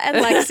Kara and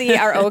Lexi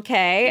are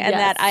okay and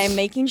that I am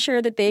making sure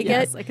that they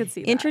get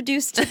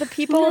introduced to the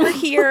people over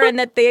here and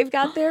that they've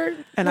got their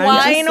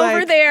wine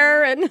over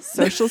there. And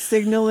social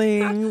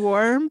signaling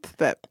warmth,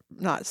 but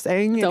not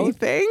saying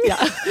anything.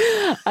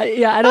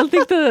 I don't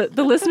think the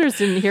listeners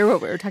didn't hear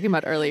what we were talking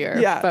about earlier.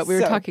 Yeah, but we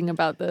were talking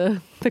about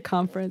the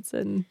conference,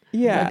 and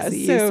Lexi,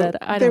 you said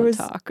I don't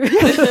talk.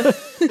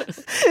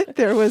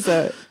 There was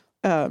a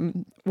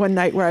one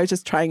night where I was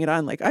just trying it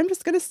on. I'm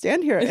just going to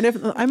stand here, and if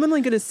I'm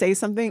only going to say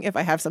something if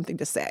I have something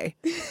to say.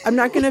 I'm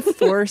not going to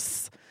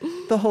force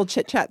the whole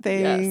chit chat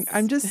thing. Yes.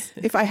 I'm just,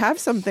 if I have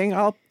something,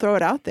 I'll throw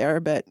it out there,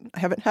 but I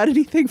haven't had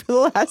anything for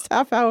the last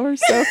half hour.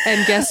 So,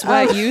 and guess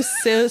what? You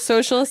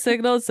social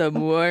signaled some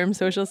warm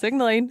social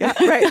signaling. Yeah,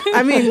 right.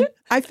 I mean,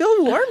 I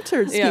feel warm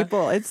towards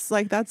people. It's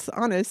that's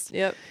honest.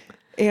 Yep.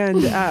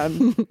 And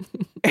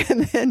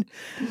and then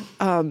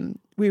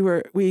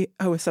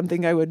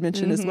something I would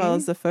mention as well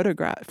as the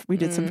photograph. We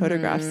did some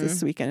photographs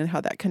this weekend and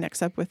how that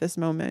connects up with this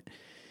moment.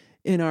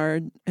 in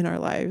our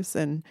lives.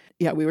 And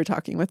yeah, we were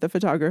talking with the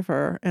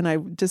photographer and I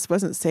just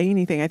wasn't saying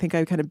anything. I think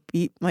I kind of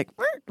beat like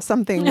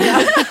something.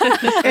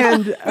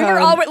 And we were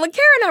all like,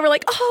 Kara and I were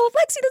like, oh,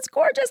 Lexi, that's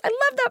gorgeous. I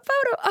love that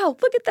photo. Oh,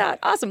 look at that.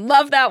 Awesome.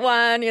 Love that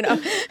one. And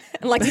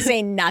Lexi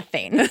saying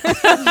nothing. And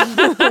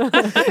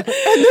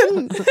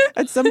then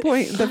at some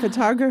point, the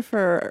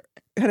photographer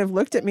kind of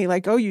looked at me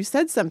like, oh, you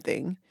said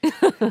something.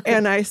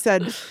 And I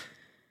said,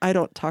 I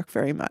don't talk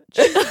very much.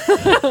 So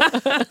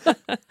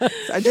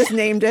I just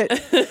named it,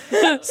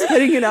 just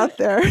putting it out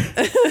there.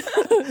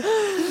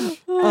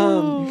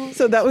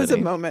 So that was a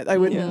moment. I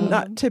would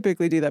not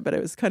typically do that, but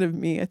it was kind of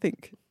me, I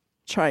think,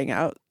 trying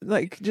out,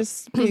 like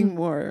just being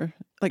more,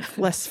 like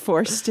less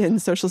forced in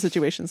social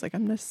situations. Like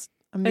I'm me.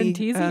 And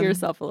teasing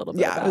yourself a little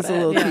bit. Yeah, it was a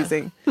little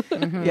teasing.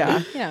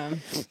 Yeah.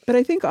 But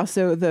I think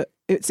also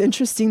it's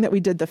interesting that we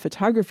did the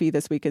photography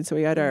this weekend. So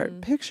we had our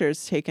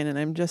pictures taken,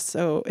 and it's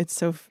so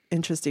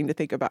interesting to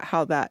think about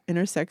how that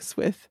intersects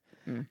with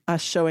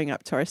us showing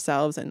up to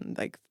ourselves and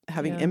like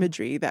having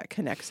imagery that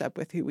connects up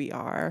with who we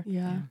are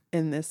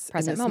in this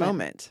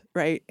moment.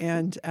 Right.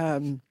 And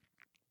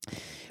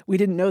we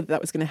didn't know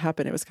that was going to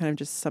happen. It was kind of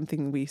just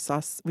something we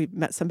saw. We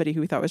met somebody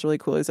who we thought was really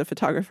cool as a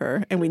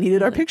photographer, and we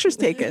needed our pictures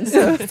taken.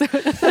 So,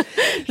 so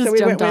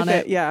we went with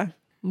it. Yeah.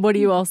 What do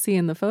you all see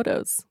in the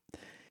photos?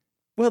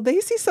 Well, they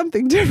see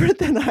something different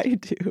than I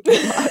do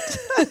a lot.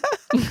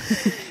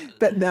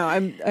 But no,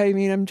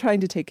 I'm trying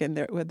to take in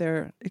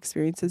their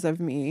experiences of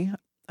me.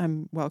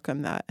 I'm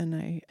welcome that. And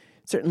I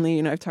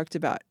certainly, I've talked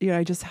about,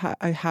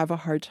 I have a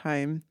hard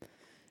time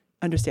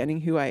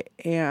understanding who I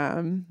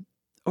am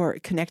or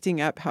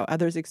connecting up how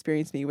others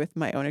experience me with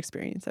my own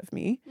experience of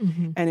me.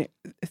 Mm-hmm. And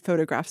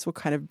photographs will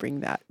kind of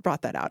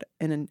brought that out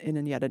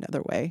in yet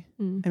another way.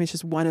 Mm. I mean, it's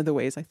just one of the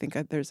ways I think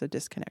there's a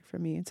disconnect for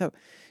me. And so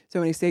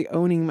when I say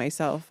owning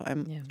myself,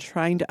 I'm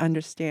trying to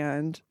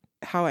understand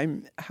how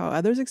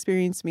others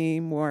experience me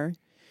more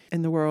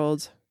in the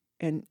world.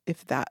 And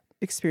if that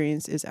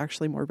experience is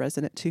actually more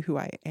resonant to who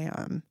I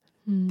am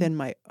than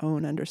my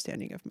own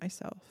understanding of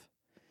myself.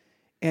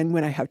 And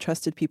when I have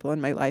trusted people in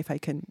my life, I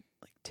can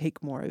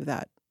take more of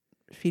that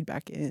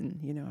feedback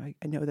in,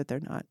 I know that they're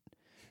not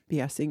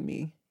BSing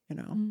me,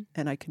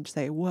 and I can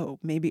say, whoa,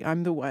 maybe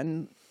I'm the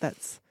one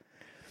that's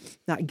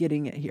not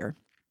getting it here.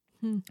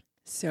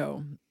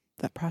 So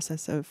that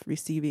process of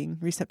receiving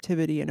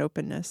receptivity and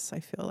openness, I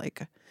feel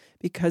like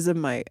because of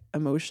my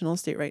emotional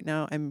state right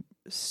now, I'm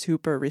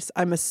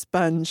I'm a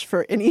sponge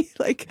for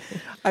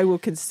I will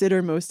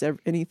consider most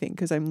anything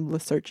because I'm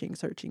searching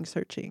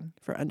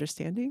for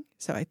understanding.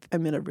 So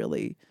I'm in a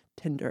really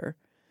tender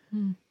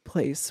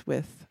place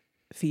with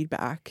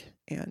feedback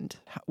and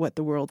what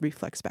the world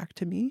reflects back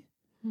to me.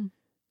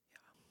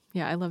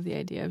 Yeah, I love the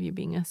idea of you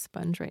being a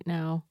sponge right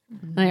now.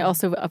 Mm-hmm. And I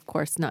also, of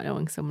course, not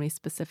knowing so many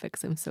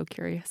specifics, I'm so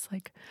curious.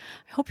 I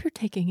hope you're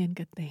taking in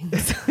good things.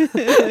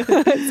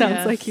 It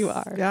sounds like you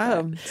are.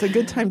 Yeah, it's a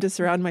good time to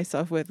surround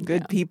myself with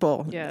good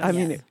people. Yes. I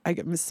mean, I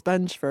get a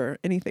sponge for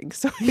anything,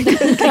 so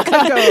it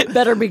could go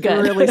better be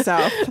good. Really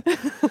south.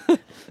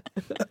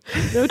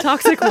 No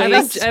toxic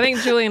waste. I think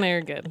Julie and I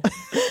are good.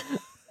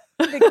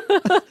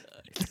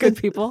 Good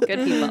people.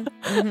 Good people.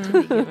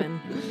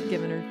 Mm-hmm.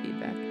 Giving her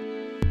feedback.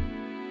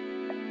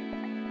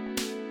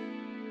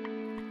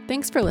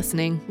 Thanks for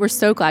listening. We're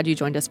so glad you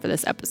joined us for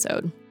this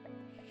episode.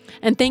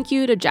 And thank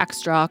you to Jack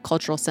Straw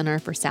Cultural Center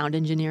for sound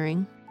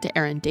engineering, to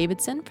Aaron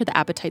Davidson for the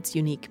Appetite's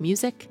unique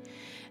music,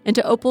 and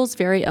to Opal's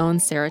very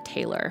own Sarah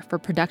Taylor for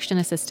production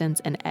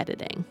assistance and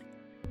editing.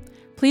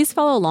 Please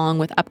follow along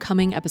with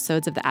upcoming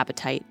episodes of The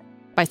Appetite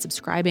by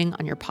subscribing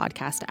on your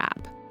podcast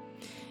app.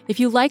 If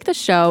you like the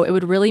show, it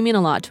would really mean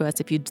a lot to us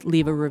if you'd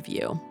leave a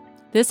review.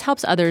 This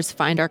helps others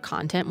find our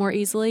content more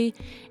easily,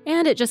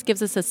 and it just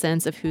gives us a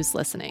sense of who's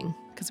listening,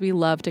 because we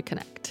love to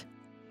connect.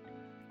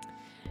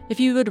 If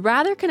you would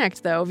rather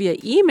connect, though, via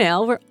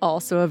email, we're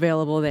also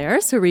available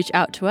there, so reach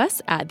out to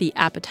us at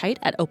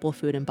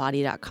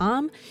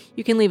theappetite@opalfoodandbody.com.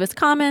 You can leave us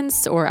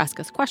comments or ask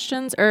us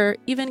questions or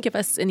even give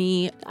us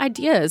any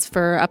ideas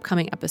for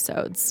upcoming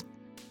episodes.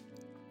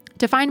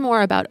 To find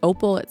more about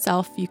Opal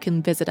itself, you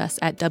can visit us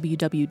at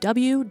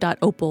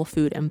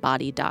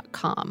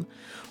www.opalfoodandbody.com,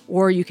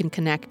 or you can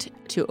connect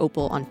to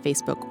Opal on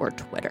Facebook or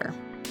Twitter.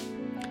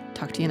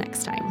 Talk to you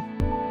next time.